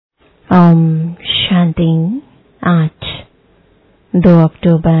ओम शांति। आज 2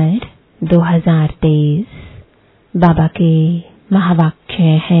 अक्टूबर 2023 बाबा के महावाक्य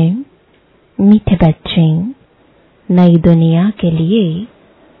हैं, मीठे बच्चे, नई दुनिया के लिए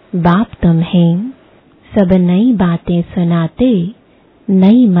बाप तुम हैं। सब नई बातें सुनाते,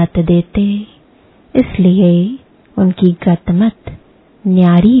 नई मत देते, इसलिए उनकी गतमत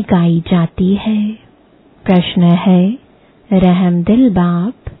न्यारी गाई जाती है। प्रश्न है, रहम दिल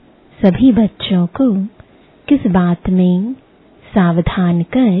बाप सभी बच्चों को किस बात में सावधान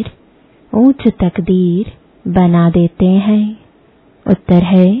कर ऊंच तकदीर बना देते हैं? उत्तर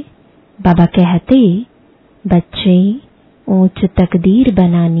है, बाबा कहते, बच्चे ऊंच तकदीर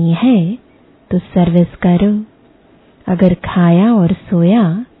बनानी है तो सर्विस करो। अगर खाया और सोया,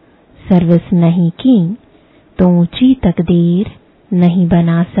 सर्विस नहीं की तो ऊंची तकदीर नहीं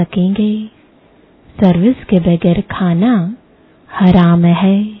बना सकेंगे। सर्विस के बगैर खाना हराम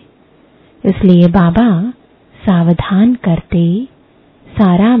है। इसलिए बाबा सावधान करते,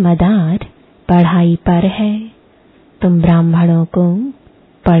 सारा मदार पढ़ाई पर है। तुम ब्राह्मणों को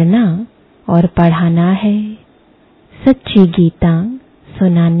पढ़ना और पढ़ाना है, सच्ची गीता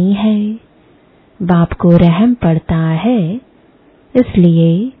सुनानी है। बाप को रहम पड़ता है,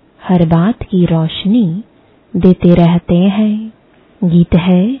 इसलिए हर बात की रोशनी देते रहते हैं। गीत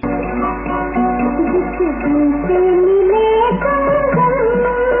है,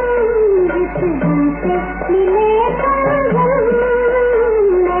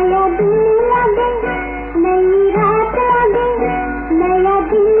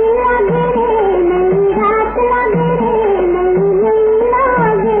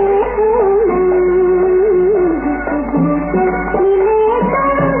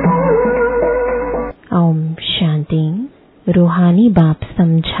 रूहानी बाप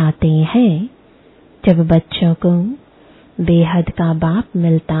समझाते हैं, जब बच्चों को बेहद का बाप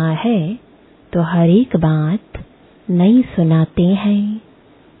मिलता है तो हर एक बात नई सुनाते हैं,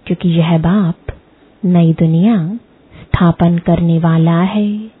 क्योंकि यह बाप नई दुनिया स्थापन करने वाला है।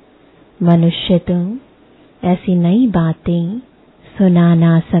 मनुष्य तो ऐसी नई बातें सुना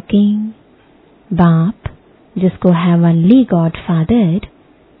ना सकें। बाप, जिसको हेवनली गॉडफादर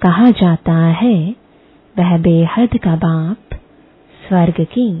कहा जाता है, वह बेहद का बाप स्वर्ग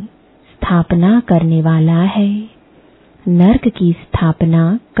की स्थापना करने वाला है। नर्क की स्थापना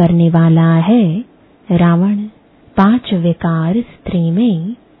करने वाला है रावण। 5 विकार स्त्री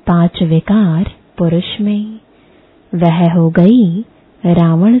में, 5 विकार पुरुष में। वह हो गई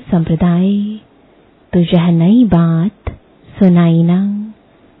रावण संप्रदाय। तो यह नई बात सुनाई ना।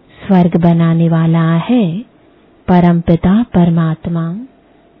 स्वर्ग बनाने वाला है परमपिता परमात्मा,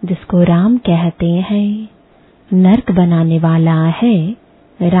 जिसको राम कहते हैं। नरक बनाने वाला है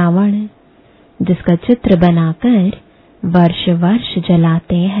रावण, जिसका चित्र बनाकर वर्ष वर्ष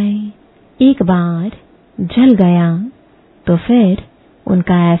जलाते हैं। एक बार जल गया तो फिर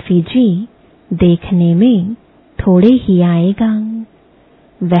उनका एफिजी देखने में थोड़े ही आएगा।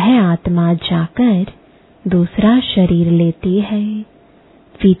 वह आत्मा जाकर दूसरा शरीर लेती है,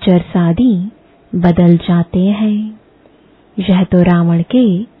 फीचर्स आदि बदल जाते हैं। यह तो रावण के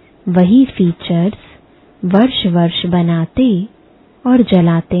वही फीचर्स वर्ष वर्ष बनाते और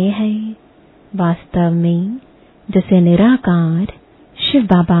जलाते हैं। वास्तव में जैसे निराकार शिव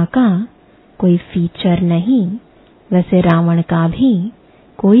बाबा का कोई फीचर नहीं, वैसे रावण का भी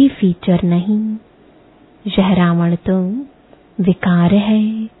कोई फीचर नहीं। यह रावण तो विकार है।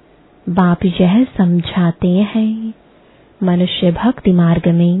 बाप यह समझाते हैं, मनुष्य भक्ति मार्ग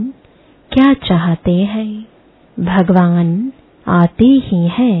में क्या चाहते हैं? भगवान आते ही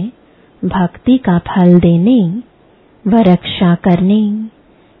हैं भक्ति का फल देने व रक्षा करने,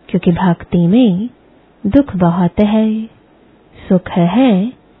 क्योंकि भक्ति में दुख बहुत है। सुख है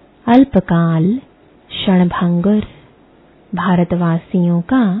अल्पकाल क्षणभंगुर। भारतवासियों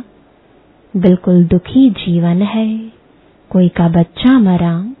का बिल्कुल दुखी जीवन है। कोई का बच्चा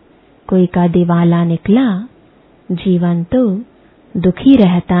मरा, कोई का दिवाला निकला, जीवन तो दुखी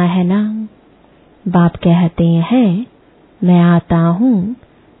रहता है ना। बाप कहते हैं, मैं आता हूँ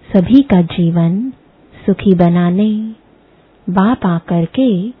सभी का जीवन सुखी बनाने। बाप आकर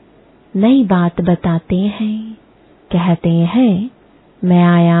के नई बात बताते हैं, कहते हैं, मैं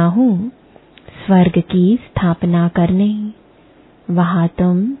आया हूँ स्वर्ग की स्थापना करने। वहां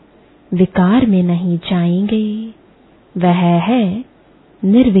तुम विकार में नहीं जाएंगे। वह है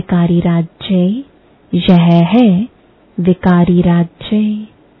निर्विकारी राज्य, यह है विकारी राज्य।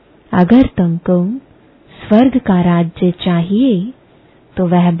 अगर तुमको स्वर्ग का राज्य चाहिए तो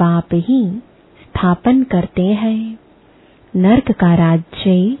वह बाप ही स्थापन करते हैं। नरक का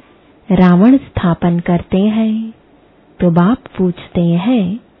राज्य रावण स्थापन करते हैं। तो बाप पूछते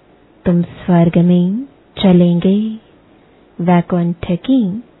हैं, तुम स्वर्ग में चलेंगे। वैकुंठ की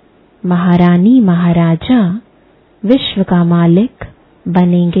महारानी महाराजा विश्व का मालिक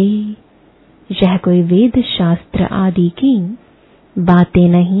बनेंगे। यह कोई वेद शास्त्र आदि की बातें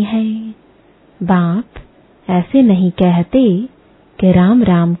नहीं है। बाप ऐसे नहीं कहते कि राम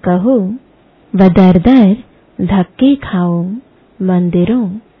राम कहो व दर दर धक्के खाओ, मंदिरों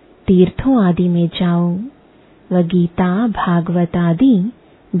तीर्थों आदि में जाओ व गीता भागवत आदि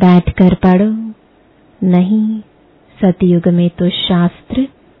बैठकर पढ़ो। नहीं, सतयुग में तो शास्त्र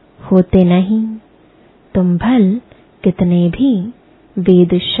होते नहीं। तुम भल कितने भी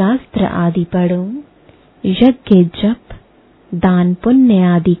वेद शास्त्र आदि पढ़ो, यज्ञ जप दान पुण्य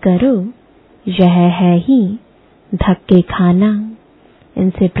आदि करो, यह है ही धक्के खाना।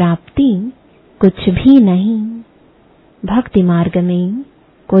 इनसे प्राप्ति कुछ भी नहीं। भक्ति मार्ग में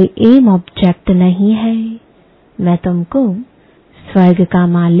कोई एम ऑब्जेक्ट नहीं है। मैं तुमको स्वर्ग का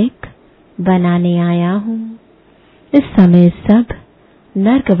मालिक बनाने आया हूँ। इस समय सब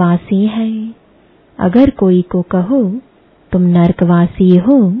नरकवासी हैं। अगर कोई को कहो तुम नरकवासी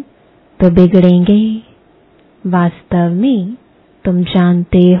हो तो बिगड़ेंगे। वास्तव में तुम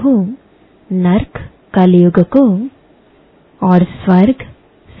जानते हो नरक कलयुग को और स्वर्ग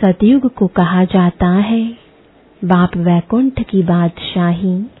सतयुग को कहा जाता है। बाप वैकुंठ की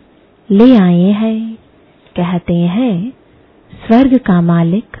बादशाही ले आए हैं। कहते हैं स्वर्ग का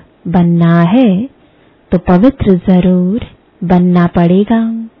मालिक बनना है तो पवित्र जरूर बनना पड़ेगा।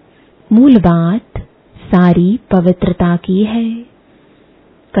 मूल बात सारी पवित्रता की है।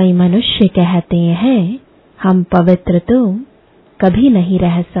 कई मनुष्य कहते हैं हम पवित्र तो कभी नहीं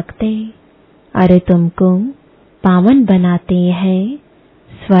रह सकते। अरे तुमको पावन बनाते हैं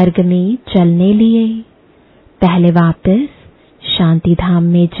स्वर्ग में चलने लिए। पहले वापस शांति धाम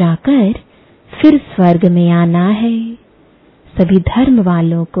में जाकर फिर स्वर्ग में आना है। सभी धर्म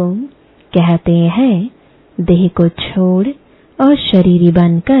वालों को कहते हैं देह को छोड़ और शरीरी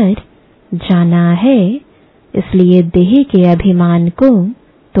बनकर जाना है। इसलिए देह के अभिमान को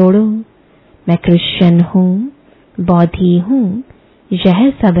तोड़ो। मैं क्रिश्चियन हूँ, बौद्धी हूँ, यह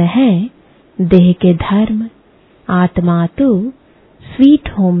सब है देह के धर्म। आत्मा तो स्वीट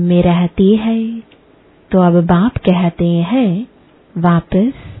होम में रहती है। तो अब बाप कहते हैं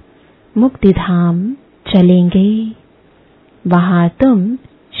वापस मुक्ति धाम चलेंगे। वहां तुम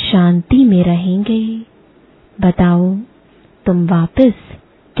शांति में रहेंगे। बताओ तुम वापस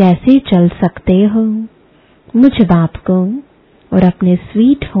कैसे चल सकते हो? मुझ बाप को और अपने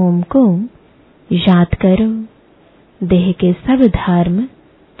स्वीट होम को याद करो। देह के सब धर्म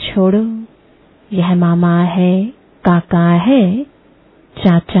छोड़ो। यह मामा है, काका है,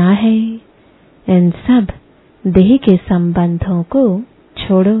 चाचा है, इन सब देह के संबंधों को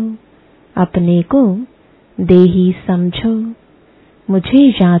छोड़ो। अपने को देही समझो। मुझे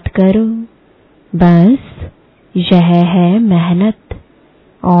याद करो। बस यह है मेहनत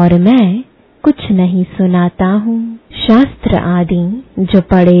और मैं कुछ नहीं सुनाता हूँ। शास्त्र आदि जो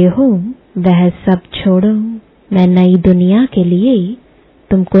पढ़े हो वह सब छोड़ो। मैं नई दुनिया के लिए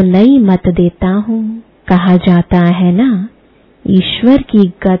तुमको नई मत देता हूँ। कहा जाता है ना, ईश्वर की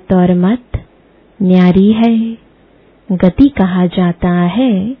गत और मत न्यारी है। गति कहा जाता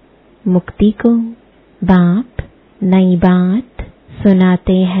है मुक्ति को। बाप नई बात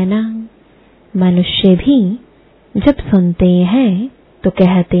सुनाते हैं ना। मनुष्य भी जब सुनते हैं तो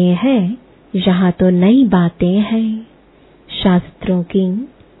कहते हैं यहाँ तो नई बातें हैं, शास्त्रों की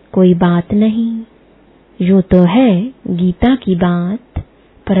कोई बात नहीं। यूं तो है गीता की बात,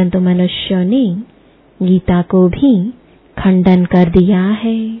 परंतु मनुष्यों ने गीता को भी खंडन कर दिया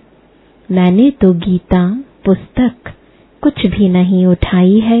है। मैंने तो गीता पुस्तक कुछ भी नहीं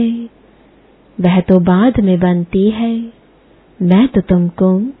उठाई है, वह तो बाद में बनती है। मैं तो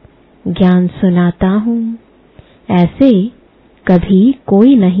तुमको ज्ञान सुनाता हूँ। ऐसे कभी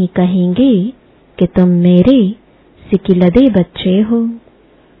कोई नहीं कहेंगे कि तुम मेरे सिकिलदे बच्चे हो।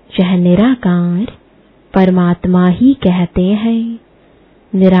 यह निराकार परमात्मा ही कहते हैं।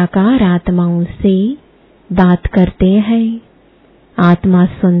 निराकार आत्माओं से बात करते हैं। आत्मा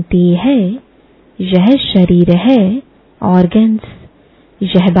सुनती है, यह शरीर है, ऑर्गन्स।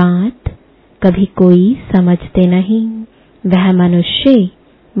 यह बात कभी कोई समझते नहीं। वह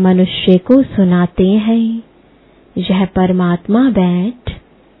मनुष्य को सुनाते हैं। यह परमात्मा बैठ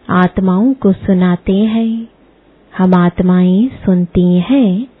आत्माओं को सुनाते हैं। हम आत्माएं सुनती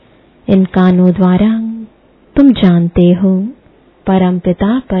हैं इन कानों द्वारा। तुम जानते हो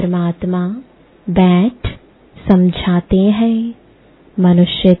परमपिता परमात्मा बैठ समझाते हैं।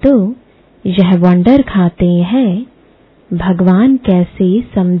 मनुष्य तो यह वंडर खाते हैं भगवान कैसे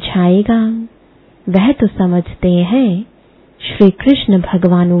समझाएगा। वह तो समझते हैं श्री कृष्ण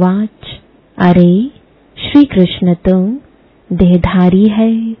भगवान उवाच, अरे श्री कृष्ण तो देहधारी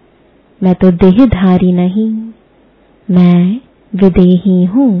है, मैं तो देहधारी नहीं। मैं विदेही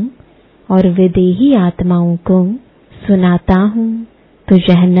हूँ और विदेही आत्माओं को सुनाता हूँ। तो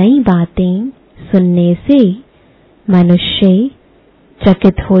यह नई बातें सुनने से मनुष्य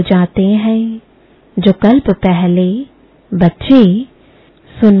चकित हो जाते हैं। जो कल्प पहले बच्चे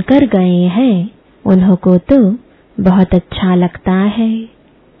सुनकर गए हैं उन्हों को तो बहुत अच्छा लगता है,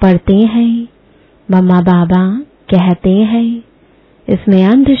 पढ़ते हैं, मम्मा बाबा कहते हैं। इसमें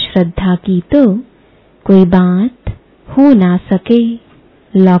अंधश्रद्धा की तो कोई बात हो ना सके।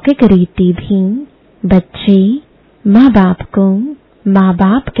 लौकिक रीति भी बच्चे माँ बाप को माँ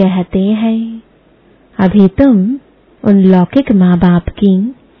बाप कहते हैं। अभी तुम उन लौकिक माँ बाप की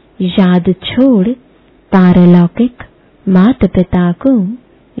याद छोड़ पारलौकिक माता पिता को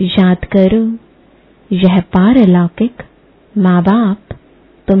याद करो। यह पारलौकिक माँ बाप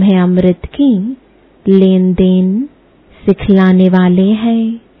तुम्हें अमृत की लेन देन सिखलाने वाले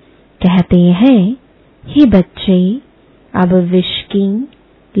हैं। कहते हैं, हे बच्चे, अब विष की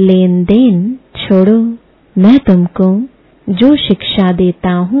लेन देन छोड़ो। मैं तुमको जो शिक्षा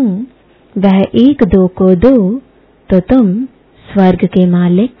देता हूँ वह 1-2 को दो तो तुम स्वर्ग के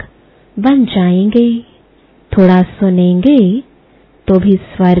मालिक बन जाएंगे। थोड़ा सुनेंगे तो भी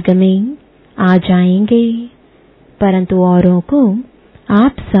स्वर्ग में आ जाएंगे, परंतु औरों को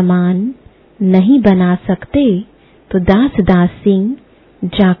आप समान नहीं बना सकते तो दास दासी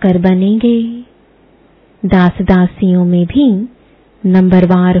जाकर बनेंगे। दास दासियों में भी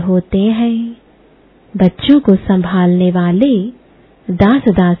नंबरवार होते हैं। बच्चों को संभालने वाले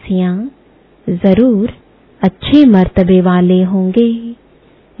दास दासियां जरूर अच्छे मर्तबे वाले होंगे।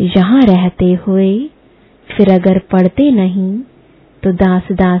 यहाँ रहते हुए फिर अगर पढ़ते नहीं तो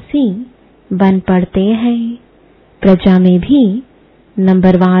दास दासी बन पड़ते हैं। प्रजा में भी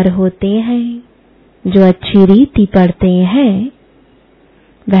नंबरवार होते हैं। जो अच्छी रीति पढ़ते हैं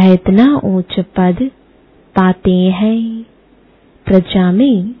वह इतना ऊंच पद पाते हैं। प्रजा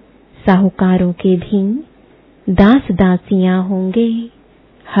में साहूकारों के भी दास दासियां होंगे।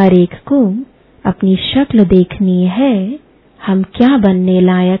 हर एक को अपनी शक्ल देखनी है, हम क्या बनने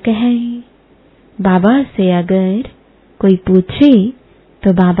लायक हैं। बाबा से अगर कोई पूछे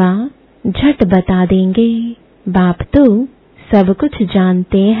तो बाबा झट बता देंगे। बाप तो सब कुछ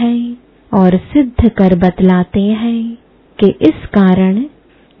जानते हैं और सिद्ध कर बतलाते हैं कि इस कारण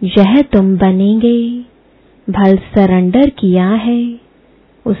यह तुम बनेंगे। भल सरेंडर किया है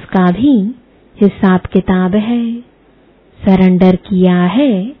उसका भी हिसाब किताब है। सरेंडर किया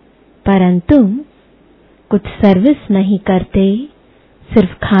है परंतु कुछ सर्विस नहीं करते,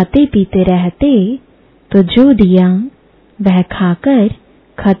 सिर्फ खाते पीते रहते तो जो दिया वह खाकर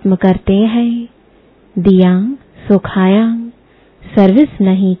खत्म करते हैं। दिया सो खाया, सर्विस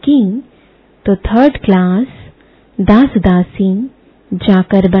नहीं की तो 3rd क्लास दास दासी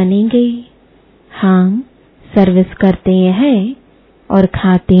जाकर बनेंगे। हाँ, सर्विस करते हैं और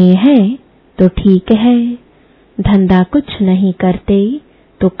खाते हैं तो ठीक है। धंधा कुछ नहीं करते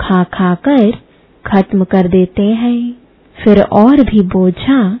तो खा खा कर खत्म कर देते हैं। फिर और भी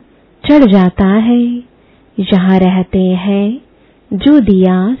बोझा चढ़ जाता है। यहाँ रहते हैं, जो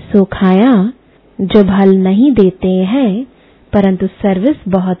दिया सो खाया। जो भल नहीं देते हैं परंतु सर्विस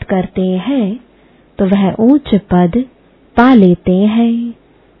बहुत करते हैं तो वह ऊंच पद पा लेते हैं।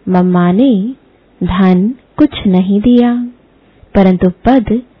 मम्मा ने धन कुछ नहीं दिया परंतु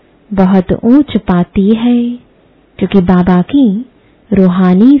पद बहुत ऊंच पाती है, क्योंकि बाबा की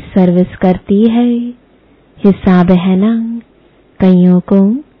रूहानी सर्विस करती है। हिसाब है ना, कईयों को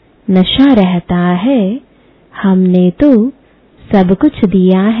नशा रहता है, हमने तो सब कुछ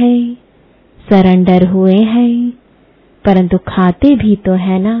दिया है, सरेंडर हुए हैं, परंतु खाते भी तो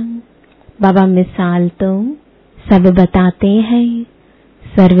है ना। बाबा मिसाल तो सब बताते हैं।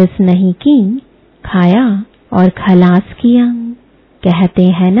 सर्विस नहीं की, खाया और खलास किया। कहते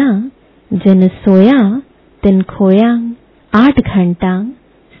हैं ना, जिन सोया तिन खोया। 8 घंटा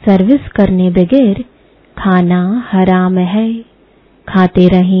सर्विस करने बगैर खाना हराम है। खाते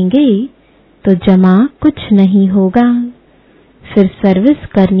रहेंगे तो जमा कुछ नहीं होगा, फिर सर्विस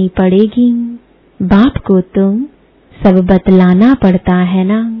करनी पड़ेगी। बाप को तो सब बतलाना पड़ता है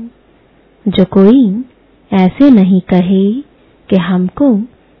ना। जो कोई ऐसे नहीं कहे कि हमको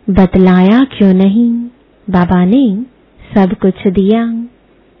बतलाया क्यों नहीं। बाबा ने सब कुछ दिया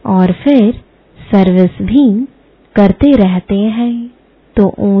और फिर सर्विस भी करते रहते हैं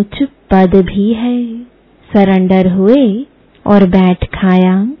तो ऊंच पद भी है। सरेंडर हुए और बैठ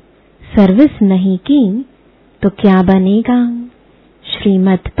खाया, सर्विस नहीं की तो क्या बनेगा।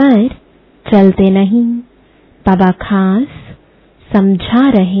 श्रीमत पर चलते नहीं। बाबा खास समझा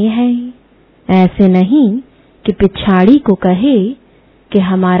रहे हैं। ऐसे नहीं कि पिछाड़ी को कहे कि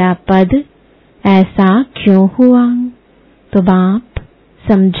हमारा पद ऐसा क्यों हुआ। तो बाप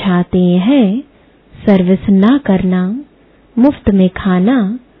समझाते हैं, सर्विस ना करना, मुफ्त में खाना,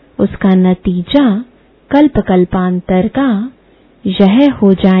 उसका नतीजा कल्प कल्पांतर का यह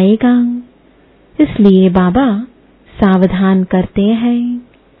हो जाएगा। इसलिए बाबा सावधान करते हैं,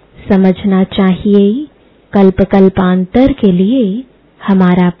 समझना चाहिए कल्प कल्पांतर के लिए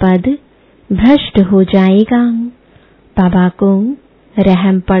हमारा पद भ्रष्ट हो जाएगा। बाबा को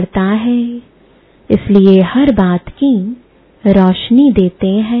रहम पड़ता है, इसलिए हर बात की रोशनी देते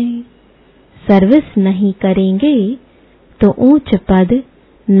हैं। सर्विस नहीं करेंगे तो ऊंच पद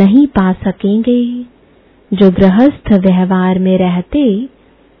नहीं पा सकेंगे। जो गृहस्थ व्यवहार में रहते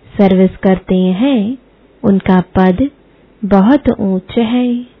सर्विस करते हैं, उनका पद बहुत ऊंच है।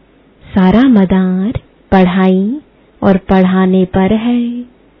 सारा मदार पढ़ाई और पढ़ाने पर है।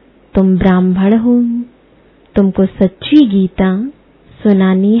 तुम ब्राह्मण हो, तुमको सच्ची गीता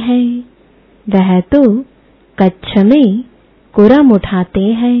सुनानी है। वह तो कच्छ में कुरम उठाते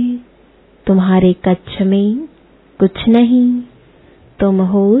हैं, तुम्हारे कच्छ में कुछ नहीं। तुम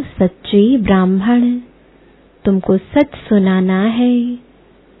हो सच्चे ब्राह्मण, तुमको सच सुनाना है,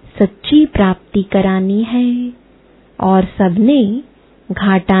 सच्ची प्राप्ति करानी है। और सबने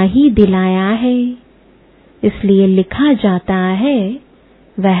घाटा ही दिलाया है, इसलिए लिखा जाता है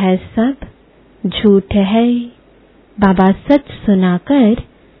वह सब झूठ है। बाबा सच सुनाकर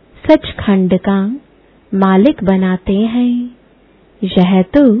सचखंड का मालिक बनाते हैं। यह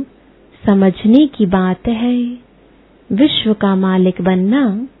तो समझने की बात है। विश्व का मालिक बनना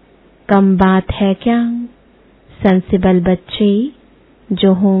कम बात है क्या। सेंसिबल बच्चे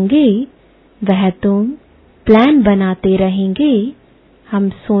जो होंगे वह तो प्लान बनाते रहेंगे, हम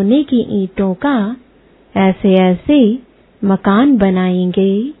सोने की ईंटों का ऐसे ऐसे मकान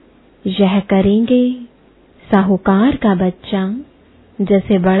बनाएंगे, यह करेंगे। साहूकार का बच्चा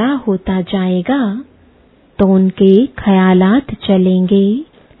जैसे बड़ा होता जाएगा तो उनके ख्यालात चलेंगे,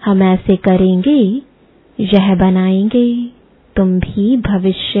 हम ऐसे करेंगे, यह बनाएंगे। तुम भी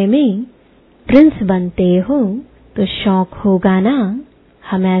भविष्य में प्रिंस बनते हो तो शौक होगा ना,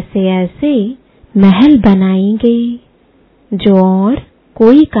 हम ऐसे ऐसे महल बनाएंगे जो और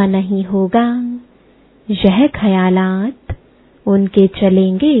कोई का नहीं होगा। यह ख्यालात उनके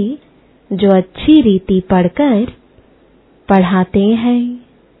चलेंगे जो अच्छी रीति पढ़कर पढ़ाते हैं।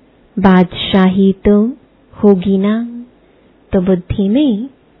 बादशाही तो होगी ना, तो बुद्धि में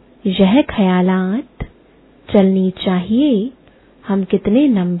यह ख्यालात चलनी चाहिए, हम कितने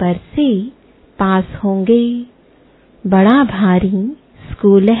नंबर से पास होंगे। बड़ा भारी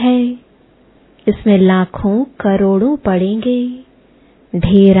स्कूल है, इसमें लाखों करोड़ों पढ़ेंगे,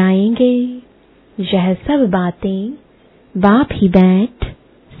 ढेर आएंगे। यह सब बातें बाप ही बैठ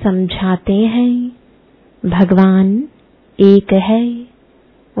समझाते हैं। भगवान एक है,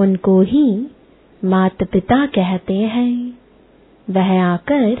 उनको ही माता पिता कहते हैं। वह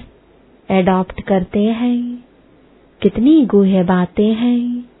आकर एडॉप्ट करते हैं। कितनी गूढ़ बातें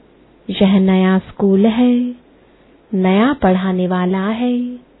हैं। यह नया स्कूल है, नया पढ़ाने वाला है।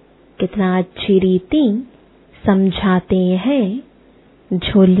 कितना अच्छी रीति समझाते हैं।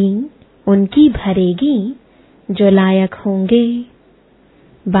 झोली उनकी भरेगी जो लायक होंगे।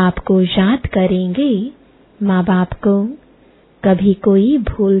 बाप को याद करेंगे, माँ बाप को कभी कोई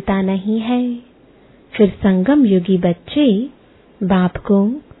भूलता नहीं है। फिर संगम युगी बच्चे बाप को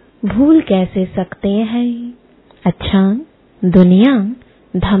भूल कैसे सकते हैं। अच्छा, दुनिया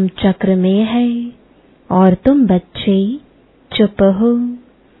धम चक्र में है और तुम बच्चे चुप हो।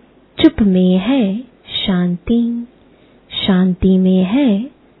 चुप में है शांति, शांति में है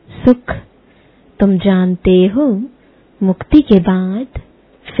सुख। तुम जानते हो मुक्ति के बाद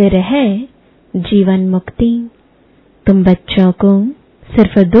फिर है जीवन मुक्ति। तुम बच्चों को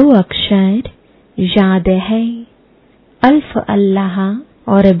सिर्फ 2 अक्षर याद है, अल्फ अल्लाह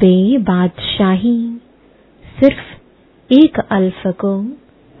और बे बादशाही। सिर्फ एक अल्फ को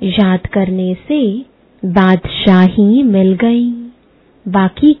याद करने से बादशाही मिल गई।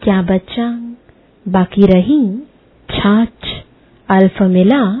 बाकी क्या बचा? बाकी रही छाछ। अल्फ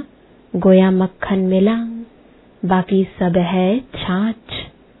मिला गोया मक्खन मिला, बाकी सब है छाछ।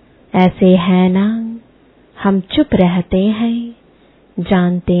 ऐसे है ना, हम चुप रहते हैं,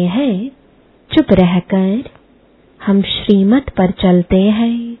 जानते हैं चुप रहकर हम श्रीमत पर चलते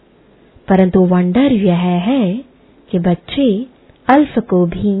हैं। परंतु वंडर यह है कि बच्चे अल्फ को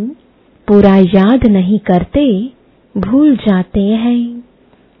भी पूरा याद नहीं करते, भूल जाते हैं।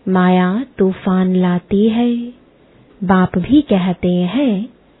 माया तूफान लाती है। बाप भी कहते हैं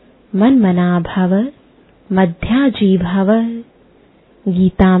मन मना भव मध्याजी भव।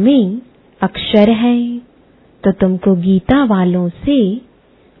 गीता में अक्षर है, तो तुमको गीता वालों से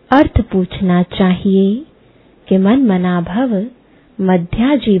अर्थ पूछना चाहिए कि मन मना भव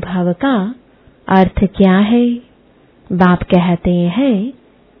मध्याजी भव का अर्थ क्या है। बाप कहते हैं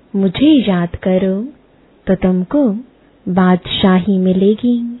मुझे याद करो तो तुमको बादशाही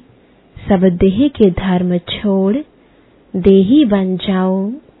मिलेगी। सब देह के धर्म छोड़ देही बन जाओ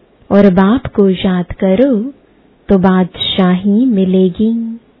और बाप को याद करो तो बादशाही मिलेगी।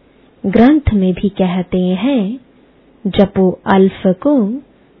 ग्रंथ में भी कहते हैं जपो अल्फ को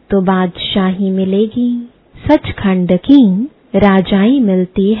तो बादशाही मिलेगी। सचखंड की राजाई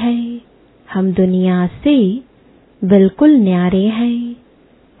मिलती है। हम दुनिया से बिल्कुल न्यारे हैं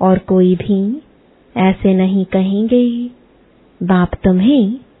और कोई भी ऐसे नहीं कहेंगे। बाप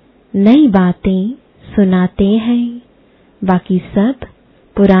तुम्हें नई बातें सुनाते हैं, बाकी सब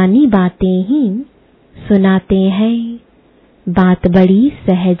पुरानी बातें ही सुनाते हैं। बात बड़ी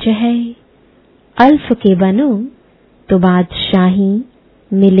सहज है। अल्फ के बनो तो बादशाही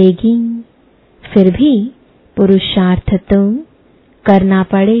मिलेगी। फिर भी पुरुषार्थ तो करना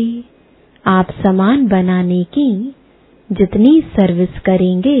पड़े। आप समान बनाने की जितनी सर्विस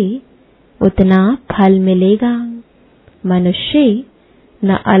करेंगे उतना फल मिलेगा। मनुष्य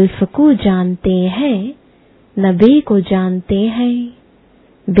न अल्फ को जानते हैं न बे को जानते हैं।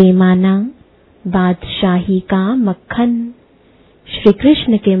 बेमाना बादशाही का मक्खन। श्री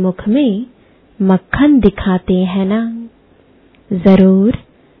कृष्ण के मुख में मक्खन दिखाते हैं ना। जरूर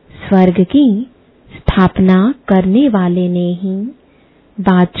स्वर्ग की स्थापना करने वाले ने ही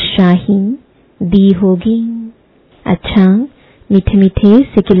बादशाही दी होगी। अच्छा, मीठे मीठे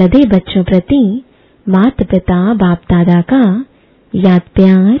सिकिलदे बच्चों प्रति माता पिता बाप दादा का याद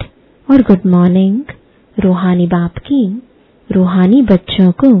प्यार और गुड मॉर्निंग। रूहानी बाप की रूहानी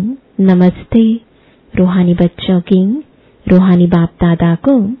बच्चों को नमस्ते। रूहानी बच्चों की रूहानी बाप दादा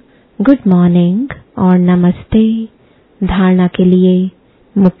को गुड मॉर्निंग और नमस्ते। धारणा के लिए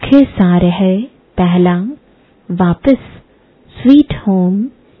मुख्य सार है, पहला, वापस स्वीट होम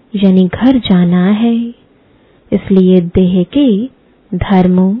यानी घर जाना है। इसलिए देह के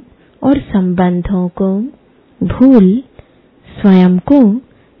धर्मों और संबंधों को भूल स्वयं को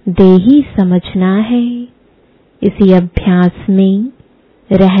देही समझना है। इसी अभ्यास में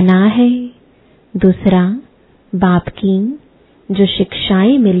रहना है। दूसरा, बाप की जो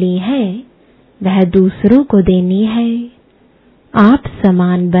शिक्षाएं मिली है वह दूसरों को देनी है। आप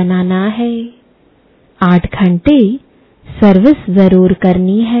समान बनाना है। 8 घंटे सर्विस जरूर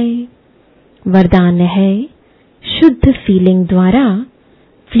करनी है। वरदान है, शुद्ध फीलिंग द्वारा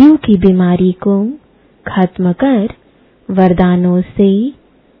फ्लू की बीमारी को खत्म कर वरदानों से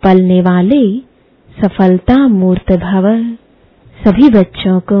पलने वाले सफलता मूर्त भव। सभी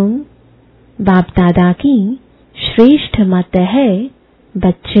बच्चों को बाप दादा की श्रेष्ठ मत है,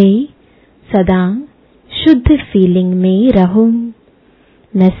 बच्चे सदा शुद्ध फीलिंग में रहो।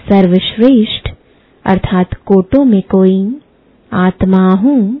 मैं सर्वश्रेष्ठ अर्थात कोटों में कोई आत्मा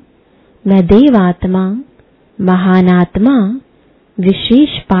हूँ। मैं देव आत्मा, महान आत्मा,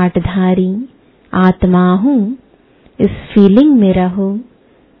 विशेष पाठधारी आत्मा हूँ। इस फीलिंग में रहो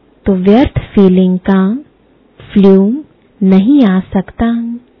तो व्यर्थ फीलिंग का फ्लू नहीं आ सकता।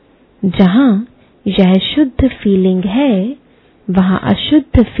 जहाँ यह शुद्ध फीलिंग है वहाँ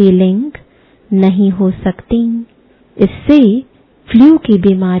अशुद्ध फीलिंग नहीं हो सकती। इससे फ्लू की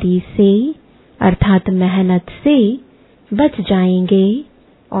बीमारी से अर्थात मेहनत से बच जाएंगे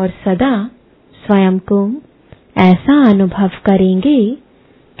और सदा स्वयं को ऐसा अनुभव करेंगे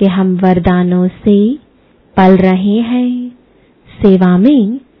कि हम वरदानों से पल रहे हैं, सेवा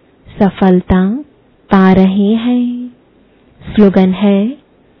में सफलता पा रहे हैं। स्लोगन है,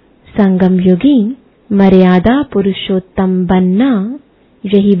 संगम युगी मर्यादा पुरुषोत्तम बनना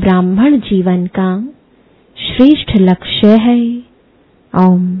यही ब्राह्मण जीवन का श्रेष्ठ लक्ष्य है।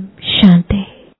 ओम